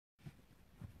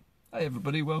Hi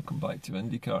everybody, welcome back to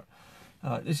IndyCar.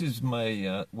 This is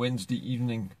my Wednesday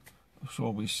evening,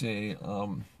 shall we say,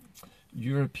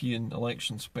 European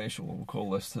election special, we'll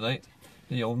call this tonight.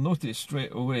 Now, you'll notice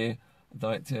straight away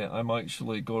that I'm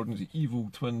actually Gordon's evil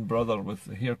twin brother with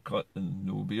the haircut and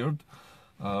no beard.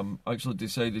 Actually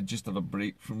decided just to have a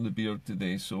break from the beard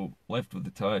today, so left with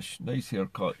the tash, nice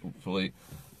haircut hopefully,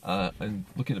 and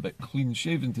looking a bit clean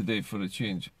shaven today for a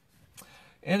change.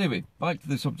 Anyway, back to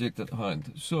the subject at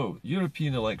hand. So,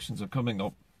 European elections are coming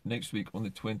up next week on the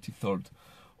 23rd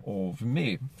of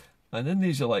May. And in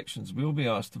these elections, we'll be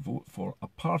asked to vote for a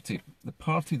party. The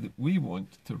party that we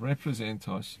want to represent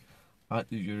us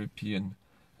at the European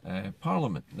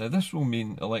Parliament. Now, this will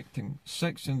mean electing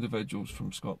 6 individuals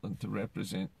from Scotland to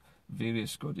represent various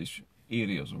Scottish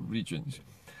areas or regions.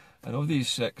 And of these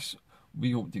 6,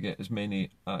 we hope to get as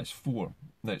many as 4.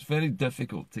 Now, it's very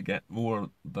difficult to get more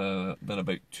than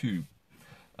about 2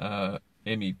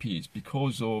 MEPs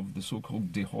because of the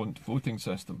so-called d'Hondt voting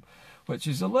system, which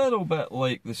is a little bit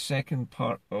like the second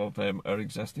part of our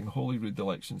existing Holyrood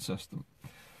election system,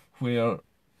 where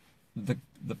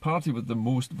the party with the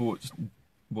most votes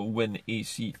will win a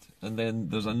seat, and then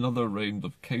there's another round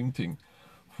of counting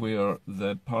where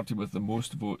the party with the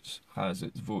most votes has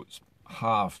its votes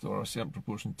halved or a certain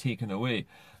proportion taken away,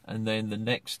 and then the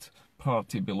next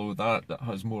party below that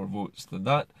has more votes than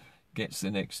that gets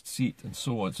the next seat, and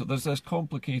so on. So there's this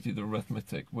complicated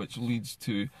arithmetic which leads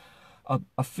to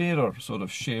a fairer sort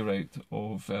of share out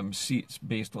of seats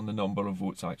based on the number of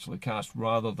votes actually cast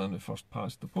rather than the first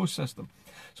past the post system.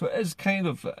 So it is kind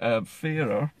of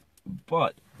fairer,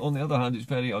 but on the other hand it's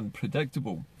very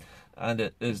unpredictable, and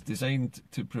it is designed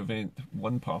to prevent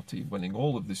one party winning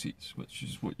all of the seats, which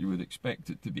is what you would expect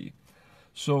it to be.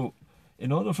 So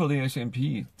in order for the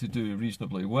SNP to do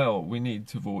reasonably well, we need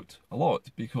to vote a lot,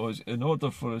 because in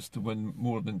order for us to win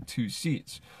more than 2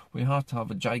 seats, we have to have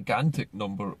a gigantic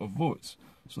number of votes,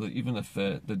 so that even if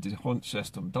the d'Hondt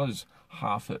system does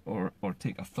half it or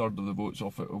take a third of the votes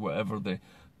off it, or whatever the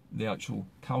actual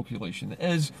calculation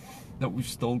is, that we've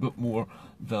still got more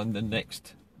than the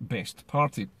next best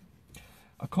party.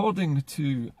 According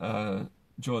to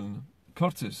John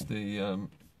Curtis,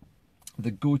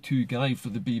 the go-to guy for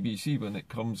the BBC when it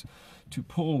comes to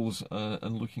polls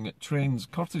and looking at trends,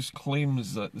 Curtis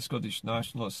claims that the Scottish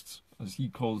nationalists, as he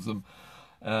calls them,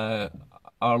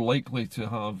 are likely to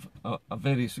have a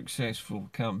very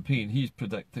successful campaign. He's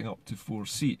predicting up to 4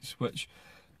 seats, which,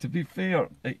 to be fair,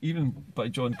 even by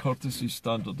John Curtis's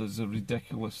standard, is a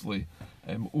ridiculously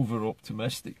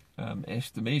over-optimistic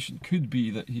estimation. Could be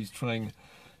that he's trying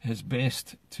his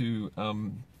best to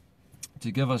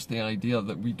give us the idea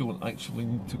that we don't actually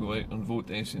need to go out and vote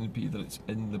SNP, that it's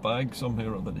in the bag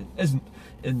somehow, or that it isn't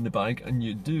in the bag, and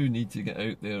you do need to get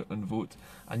out there and vote,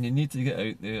 and you need to get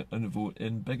out there and vote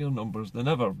in bigger numbers than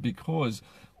ever because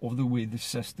of the way the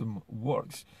system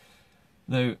works.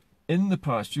 Now, in the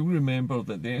past, you'll remember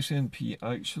that the SNP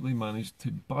actually managed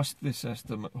to bust the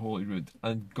system at Holyrood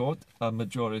and got a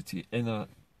majority in a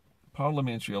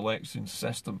parliamentary election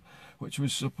system which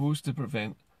was supposed to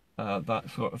prevent that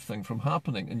sort of thing from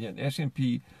happening, and yet the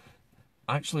SNP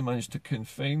actually managed to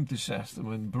confound the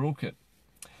system and broke it.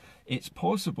 It's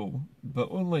possible, but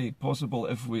only possible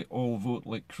if we all vote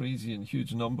like crazy in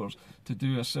huge numbers, to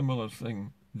do a similar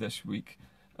thing this week,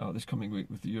 this coming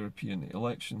week with the European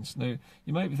elections. Now,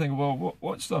 you might be thinking, well,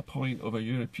 what's the point of a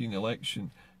European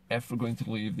election if we're going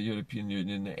to leave the European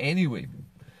Union anyway?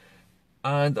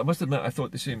 And I must admit, I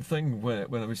thought the same thing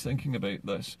when I was thinking about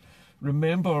this.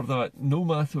 Remember that no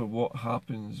matter what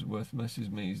happens with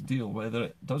Mrs May's deal, whether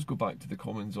it does go back to the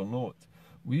Commons or not,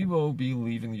 we will be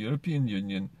leaving the European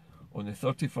Union on the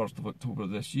 31st of October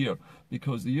this year,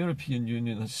 because the European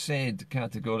Union has said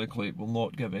categorically it will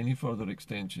not give any further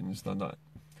extensions than that.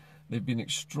 They've been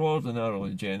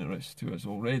extraordinarily generous to us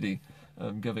already,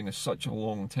 giving us such a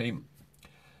long time.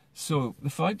 So the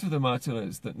fact of the matter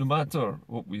is that no matter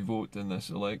what we vote in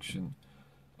this election,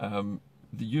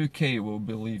 the UK will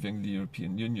be leaving the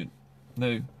European Union.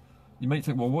 Now, you might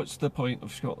think, well, what's the point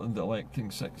of Scotland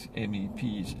electing 6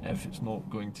 MEPs if it's not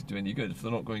going to do any good, if they're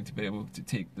not going to be able to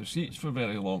take their seats for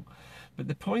very long? But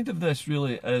the point of this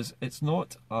really is it's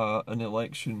not an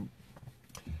election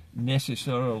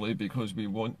necessarily because we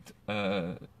want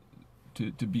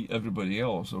to beat everybody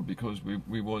else, or because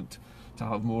we want to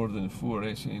have more than 4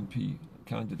 SNP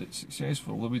candidates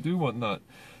successful, although we do want that.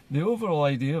 The overall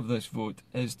idea of this vote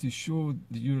is to show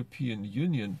the European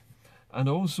Union and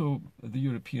also the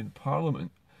European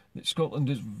Parliament that Scotland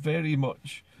is very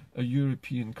much a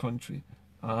European country,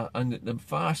 and that the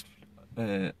vast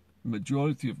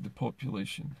majority of the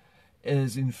population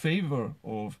is in favour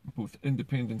of both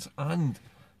independence and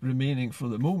remaining for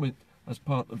the moment as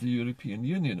part of the European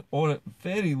Union, or at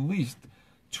very least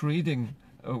trading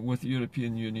with the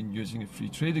European Union using a free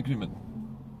trade agreement.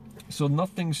 So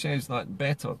nothing says that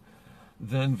better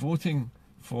than voting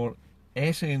for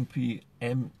SNP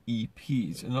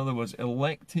MEPs. In other words,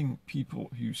 electing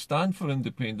people who stand for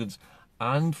independence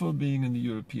and for being in the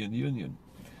European Union.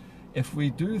 If we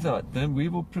do that, then we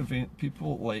will prevent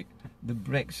people like the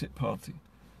Brexit Party,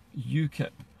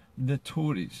 UKIP, the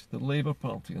Tories, the Labour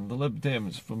Party and the Lib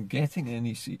Dems from getting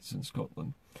any seats in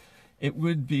Scotland. It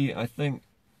would be, I think,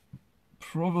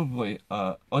 probably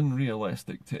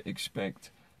unrealistic to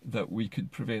expect that we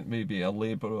could prevent maybe a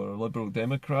Labour or a Liberal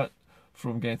Democrat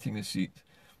from getting a seat.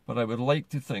 But I would like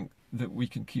to think that we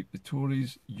can keep the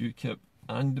Tories, UKIP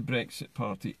and the Brexit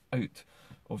Party out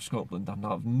of Scotland and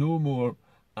have no more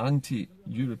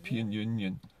anti-European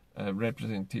Union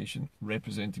representation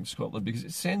representing Scotland, because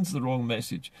it sends the wrong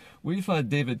message. We've had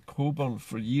David Coburn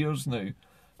for years now,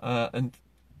 and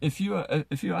if you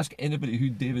ask anybody who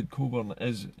David Coburn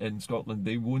is in Scotland,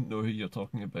 they won't know who you're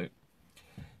talking about.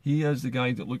 He is the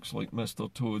guy that looks like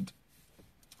Mr. Toad,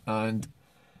 and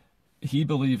he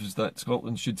believes that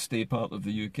Scotland should stay part of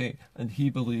the UK, and he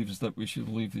believes that we should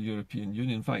leave the European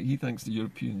Union. In fact, he thinks the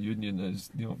European Union is,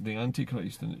 the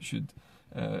Antichrist, and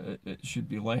it should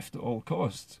be left at all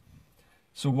costs.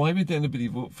 So why would anybody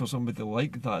vote for somebody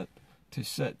like that to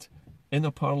sit in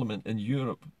a parliament in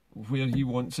Europe where he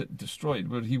wants it destroyed,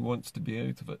 where he wants to be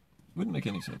out of it? Wouldn't make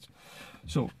any sense.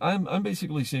 So I'm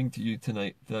basically saying to you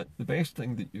tonight that the best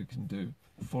thing that you can do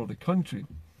for the country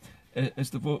is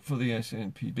to vote for the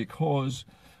SNP, because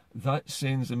that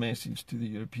sends a message to the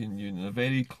European Union, a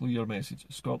very clear message.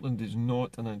 Scotland is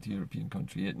not an anti-European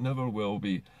country. It never will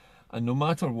be. And no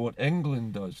matter what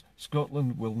England does,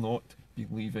 Scotland will not be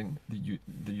leaving the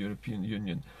European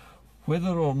Union.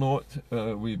 Whether or not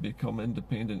we become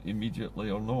independent immediately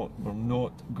or not, we're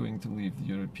not going to leave the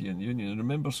European Union. And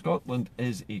remember, Scotland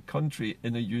is a country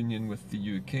in a union with the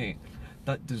UK.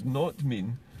 That does not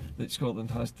mean that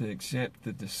Scotland has to accept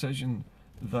the decision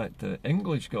that the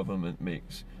English government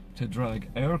makes to drag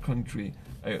our country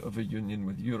out of a union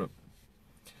with Europe.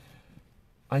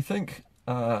 I think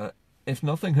if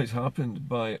nothing has happened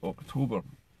by October,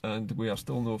 and we are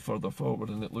still no further forward,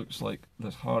 and it looks like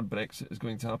this hard Brexit is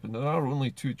going to happen, there are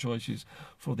only two choices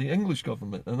for the English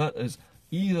government, and that is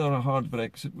either a hard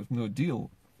Brexit with no deal,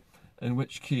 in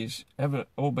which case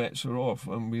all bets are off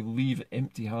and we leave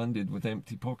empty-handed with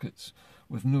empty pockets,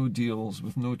 with no deals,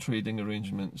 with no trading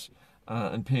arrangements,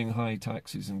 and paying high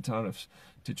taxes and tariffs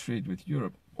to trade with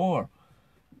Europe. Or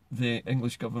the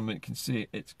English government can say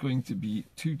it's going to be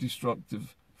too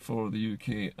destructive for the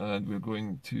UK and we're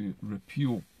going to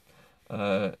repeal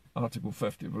Article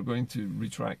 50, we're going to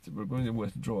retract it, we're going to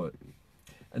withdraw it.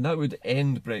 And that would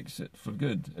end Brexit for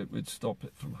good, it would stop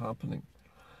it from happening.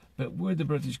 But would the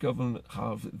British government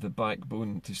have the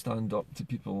backbone to stand up to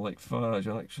people like Farage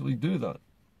and actually do that?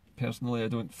 Personally, I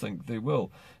don't think they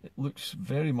will. It looks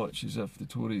very much as if the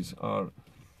Tories are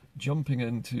jumping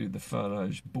into the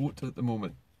Farage boat at the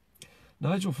moment.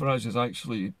 Nigel Farage is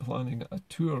actually planning a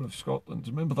tour of Scotland.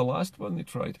 Remember the last one they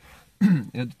tried? He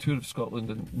had a tour of Scotland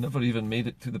and never even made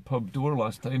it to the pub door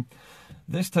last time.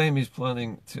 This time he's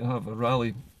planning to have a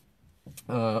rally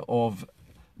of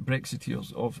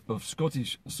Brexiteers, of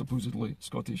Scottish, supposedly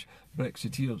Scottish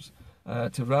Brexiteers,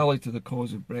 to rally to the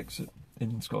cause of Brexit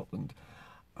in Scotland.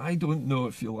 I don't know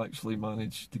if he'll actually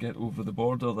manage to get over the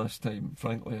border this time,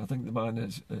 frankly. I think the man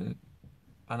is an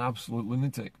absolute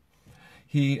lunatic.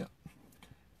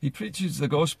 He preaches the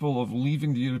gospel of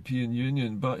leaving the European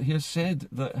Union, but he has said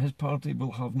that his party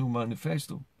will have no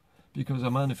manifesto, because a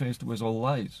manifesto is all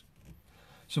lies.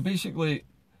 So basically,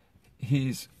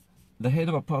 he's the head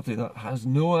of a party that has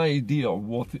no idea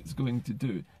what it's going to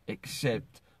do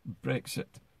except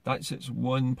Brexit. That's its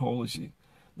one policy.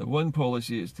 The one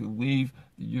policy is to leave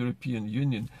the European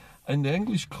Union. And the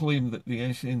English claim that the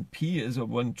SNP is a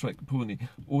one-trick pony,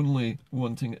 only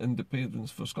wanting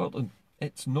independence for Scotland.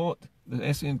 It's not. The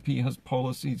SNP has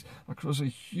policies across a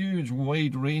huge,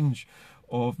 wide range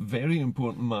of very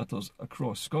important matters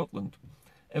across Scotland.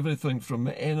 Everything from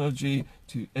energy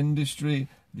to industry,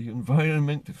 the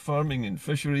environment, to farming and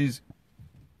fisheries,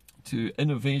 to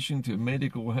innovation, to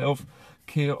medical health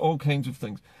care, all kinds of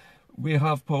things. We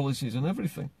have policies on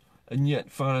everything, and yet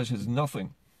Farage has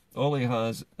nothing. All he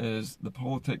has is the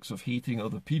politics of hating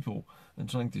other people and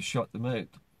trying to shut them out.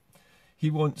 He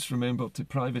wants, remember, to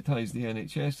privatise the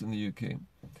NHS in the UK.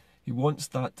 He wants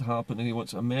that to happen, and he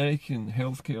wants American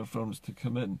healthcare firms to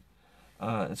come in.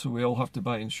 So we all have to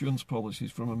buy insurance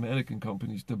policies from American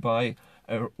companies to buy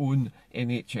our own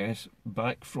NHS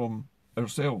back from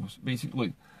ourselves,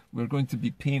 basically. we're going to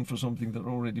be paying for something that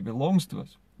already belongs to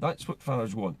us. That's what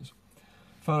Farage wants.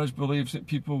 Farage believes that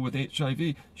people with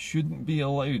HIV shouldn't be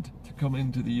allowed to come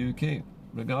into the UK,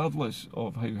 regardless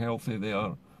of how healthy they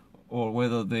are or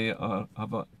whether they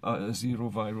have a zero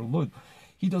viral load.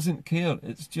 He doesn't care.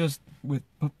 It's just, with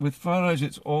Farage,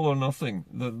 it's all or nothing.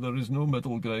 There is no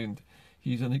middle ground.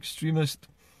 He's an extremist.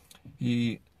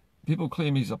 People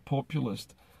claim he's a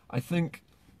populist. I think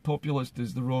populist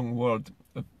is the wrong word.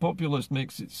 A populist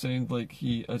makes it sound like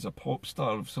he is a pop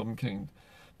star of some kind.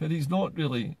 But he's not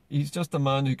really. He's just a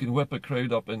man who can whip a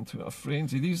crowd up into a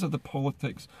frenzy. These are the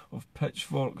politics of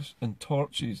pitchforks and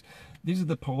torches. These are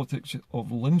the politics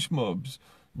of lynch mobs.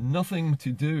 Nothing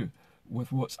to do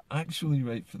with what's actually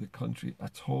right for the country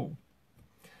at all.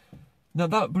 Now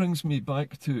that brings me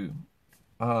back to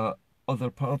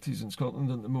other parties in Scotland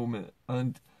at the moment,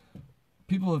 and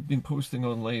people have been posting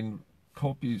online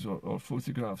copies or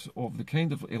photographs of the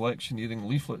kind of electioneering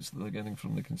leaflets that they're getting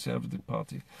from the Conservative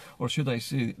Party, or should I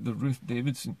say the Ruth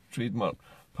Davidson trademark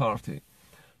party.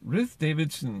 Ruth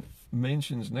Davidson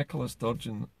mentions Nicola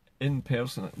Sturgeon in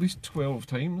person at least 12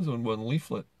 times on one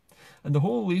leaflet, and the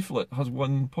whole leaflet has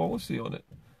one policy on it: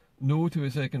 no to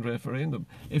a second referendum.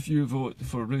 If you vote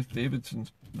for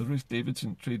the Ruth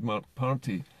Davidson trademark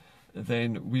party,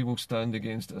 then we will stand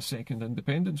against a second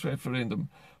independence referendum.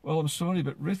 Well, I'm sorry,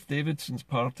 but Ruth Davidson's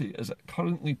party is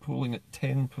currently polling at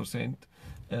 10%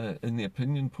 in the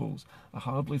opinion polls. I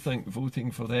hardly think voting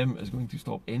for them is going to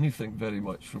stop anything very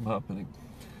much from happening.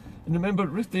 And remember,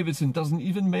 Ruth Davidson doesn't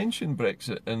even mention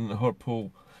Brexit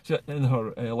in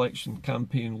her election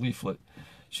campaign leaflet.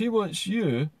 She wants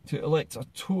you to elect a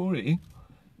Tory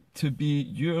to be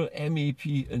your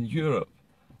MEP in Europe,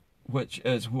 which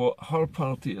is what her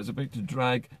party is about to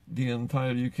drag the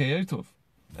entire UK out of.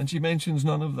 And she mentions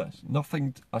none of this,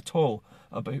 nothing at all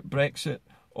about Brexit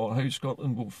or how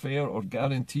Scotland will fare or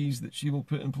guarantees that she will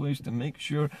put in place to make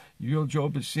sure your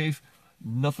job is safe.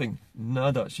 Nothing,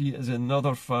 nada. She is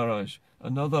another Farage,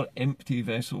 another empty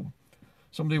vessel.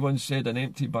 Somebody once said an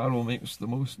empty barrel makes the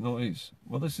most noise.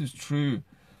 Well, this is true.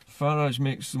 Farage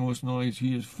makes the most noise.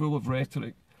 He is full of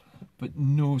rhetoric, but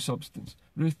no substance.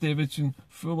 Ruth Davidson,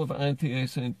 full of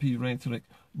anti-SNP rhetoric,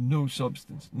 no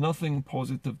substance. Nothing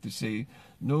positive to say,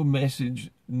 no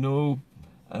message, no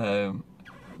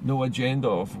agenda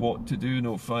of what to do,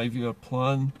 no 5-year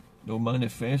plan, no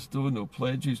manifesto, no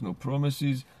pledges, no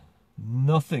promises,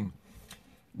 nothing.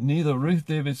 Neither Ruth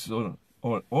Davidson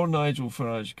or Nigel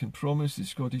Farage can promise the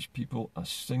Scottish people a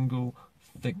single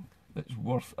thing that's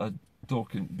worth a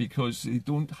docking, because they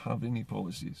don't have any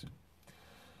policies.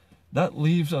 That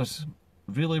leaves us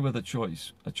really with a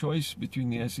choice between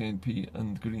the SNP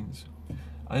and Greens.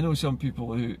 I know some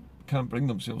people who can't bring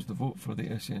themselves to vote for the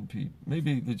SNP.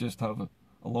 Maybe they just have a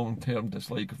long-term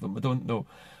dislike of them, I don't know.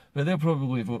 But they'll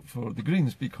probably vote for the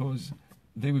Greens because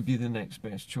they would be the next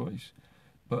best choice.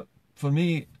 But for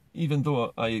me, even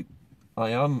though I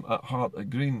am at heart a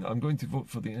Green, I'm going to vote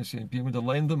for the SNP. I'm going to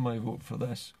lend them my vote for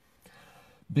this,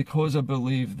 because I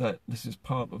believe that this is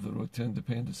part of the road to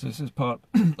independence. This is part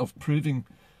of proving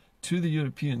to the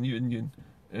European Union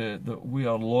that we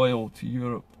are loyal to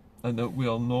Europe and that we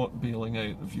are not bailing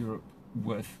out of Europe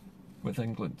with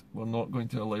England. We're not going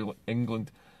to allow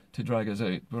England to drag us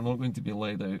out. We're not going to be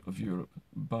led out of Europe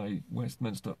by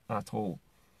Westminster at all.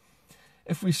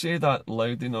 If we say that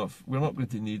loud enough, we're not going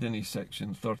to need any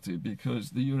Section 30,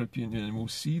 because the European Union will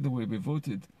see the way we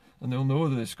voted and they'll know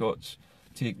that the Scots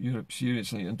take Europe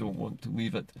seriously and don't want to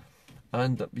leave it,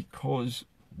 and that because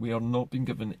we are not being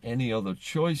given any other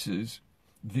choices,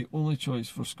 the only choice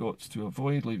for Scots to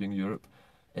avoid leaving Europe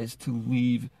is to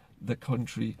leave the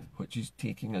country which is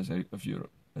taking us out of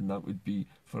Europe, and that would be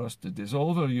for us to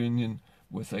dissolve our union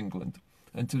with England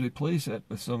and to replace it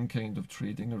with some kind of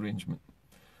trading arrangement,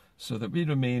 so that we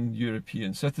remain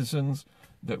European citizens,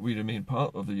 that we remain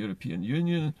part of the European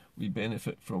Union, we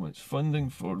benefit from its funding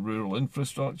for rural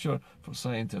infrastructure, for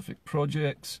scientific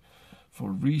projects,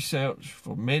 for research,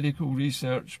 for medical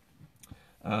research,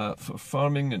 for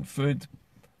farming and food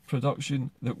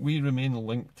production, that we remain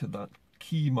linked to that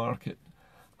key market,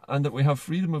 and that we have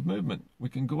freedom of movement. We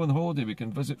can go on holiday, we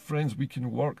can visit friends, we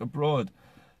can work abroad,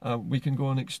 we can go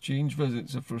on exchange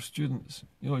visits if we're students.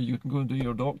 You know, you can go and do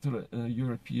your doctorate in a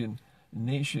European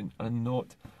nation and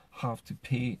not have to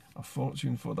pay a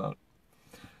fortune for that.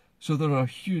 So there are a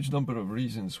huge number of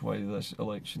reasons why this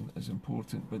election is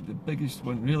important, but the biggest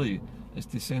one really is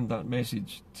to send that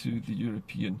message to the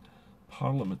European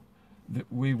Parliament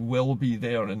that we will be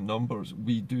there in numbers.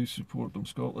 We do support them.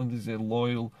 Scotland is a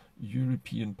loyal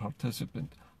European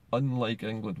participant, unlike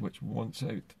England, which wants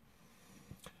out.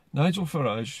 Nigel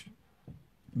Farage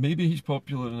maybe he's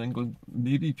popular in England.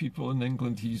 Maybe people in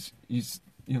England, he's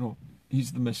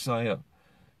the Messiah.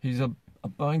 He's a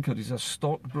banker. He's a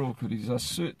stockbroker. He's a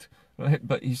suit, right?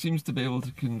 But he seems to be able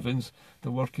to convince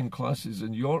the working classes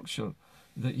in Yorkshire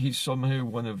that he's somehow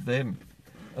one of them.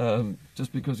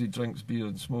 Just because he drinks beer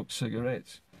and smokes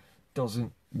cigarettes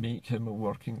doesn't make him a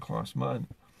working class man.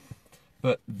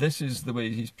 But this is the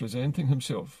way he's presenting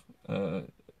himself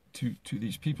to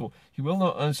these people. He will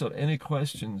not answer any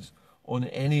questions on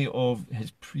any of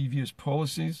his previous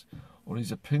policies or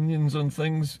his opinions on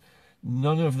things.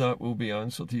 None of that will be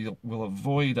answered. He will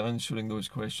avoid answering those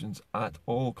questions at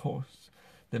all costs.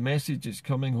 The message is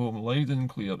coming home loud and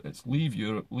clear. It's leave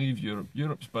Europe,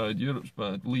 Europe's bad,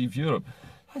 leave Europe.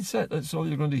 That's it. That's all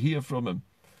you're going to hear from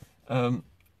him.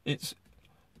 It's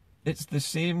the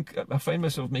same. I find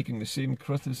myself making the same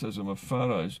criticism of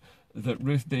Farage that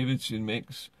Ruth Davidson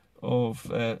makes of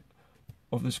the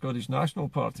Scottish National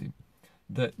Party,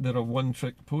 that they're a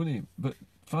one-trick pony. But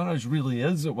Farage really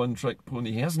is a one-trick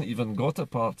pony. He hasn't even got a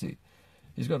party.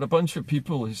 He's got a bunch of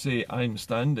people who say, I'm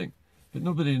standing, but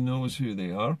nobody knows who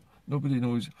they are. Nobody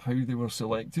knows how they were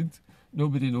selected.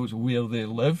 Nobody knows where they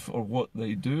live or what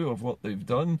they do or what they've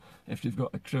done. If they've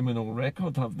got a criminal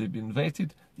record, have they been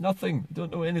vetted? Nothing. You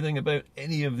don't know anything about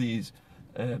any of these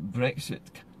Brexit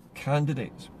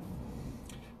candidates.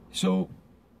 So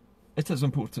it is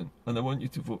important, and I want you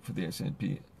to vote for the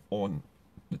SNP on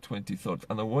the 23rd,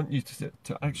 and I want you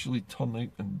to actually turn out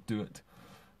and do it.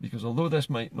 Because although this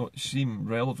might not seem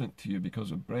relevant to you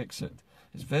because of Brexit,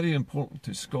 it's very important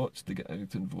to Scots to get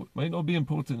out and vote. Might not be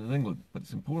important in England, but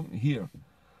it's important here.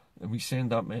 And we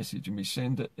send that message, and we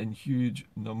send it in huge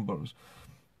numbers.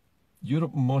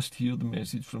 Europe must hear the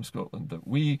message from Scotland that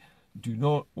we do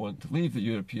not want to leave the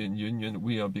European Union.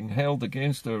 We are being held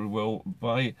against our will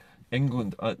by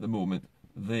England at the moment.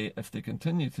 If they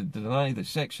continue to deny the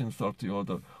Section 30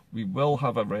 order, we will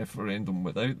have a referendum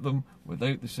without them,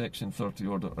 without the Section 30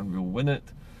 order, and we'll win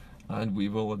it. And we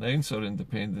will announce our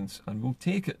independence, and we'll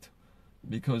take it,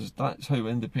 because that's how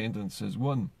independence is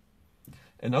won.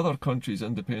 In other countries,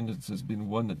 independence has been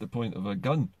won at the point of a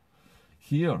gun.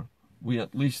 Here, we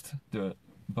at least do it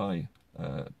by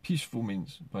peaceful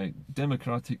means, by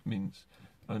democratic means.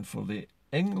 And for the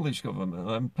English government,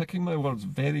 and I'm picking my words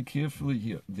very carefully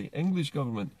here, the English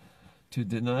government to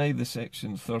deny the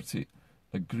Section 30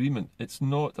 agreement, it's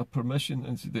not a permission,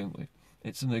 incidentally.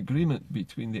 It's an agreement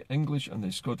between the English and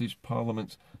the Scottish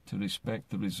parliaments to respect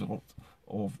the result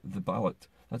of the ballot.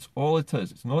 That's all it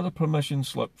is. It's not a permission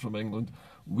slip from England.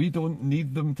 We don't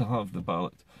need them to have the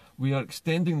ballot. We are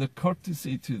extending the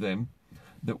courtesy to them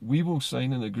that we will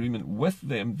sign an agreement with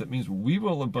them that means we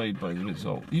will abide by the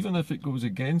result. Even if it goes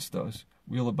against us,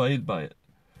 we'll abide by it.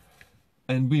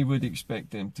 And we would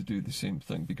expect them to do the same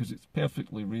thing because it's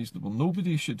perfectly reasonable.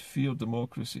 Nobody should fear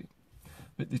democracy,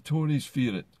 but the Tories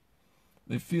fear it.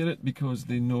 They fear it because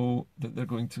they know that they're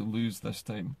going to lose this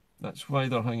time. That's why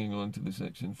they're hanging on to the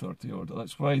Section 30 order.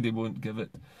 That's why they won't give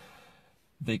it.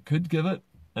 They could give it,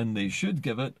 and they should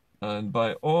give it, and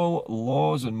by all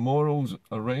laws and morals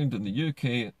around in the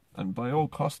UK, and by all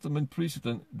custom and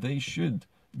precedent, they should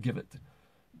give it.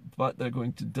 But they're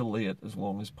going to delay it as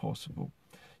long as possible.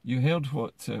 You heard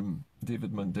what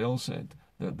David Mundell said,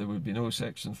 that there would be no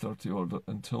Section 30 order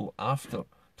until after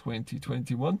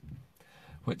 2021.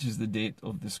 Which is the date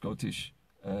of the Scottish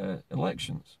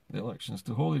elections, the elections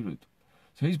to Holyrood.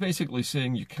 So he's basically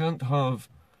saying you can't have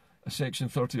a Section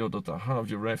 30 order to have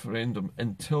your referendum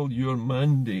until your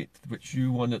mandate, which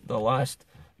you won at the last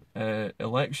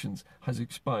elections, has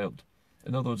expired.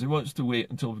 In other words, he wants to wait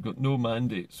until we've got no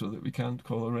mandate so that we can't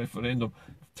call a referendum,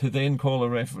 to then call a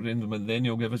referendum, and then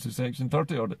you'll give us a Section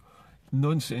 30 order.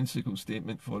 Nonsensical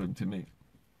statement for him to make.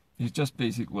 He's just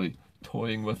basically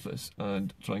toying with us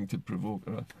and trying to provoke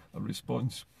a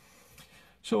response.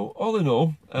 So, all in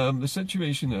all, the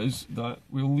situation is that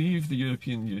we'll leave the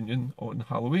European Union on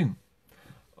Halloween,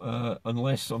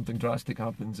 unless something drastic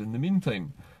happens in the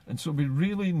meantime. And so we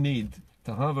really need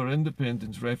to have our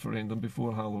independence referendum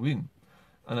before Halloween.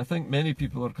 And I think many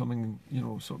people are coming,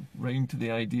 sort of round to the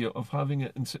idea of having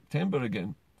it in September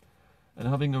again, and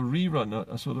having a rerun,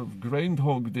 a sort of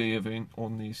Groundhog Day event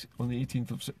on the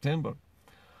 18th of September.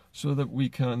 So that we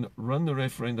can run the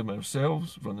referendum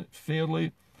ourselves, run it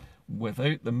fairly,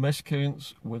 without the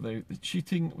miscounts, without the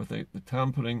cheating, without the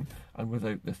tampering, and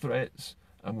without the threats,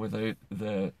 and without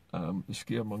the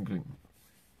scaremongering.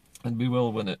 And we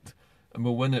will win it. And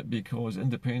we'll win it because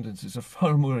independence is a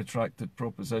far more attractive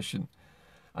proposition,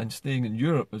 and staying in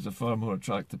Europe is a far more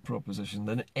attractive proposition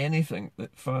than anything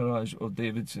that Farage or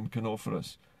Davidson can offer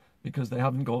us, because they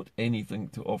haven't got anything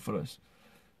to offer us.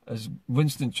 As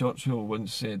Winston Churchill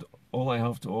once said, all I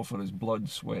have to offer is blood,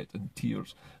 sweat and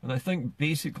tears. And I think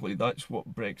basically that's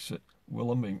what Brexit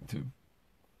will amount to.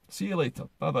 See you later.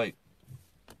 Bye bye.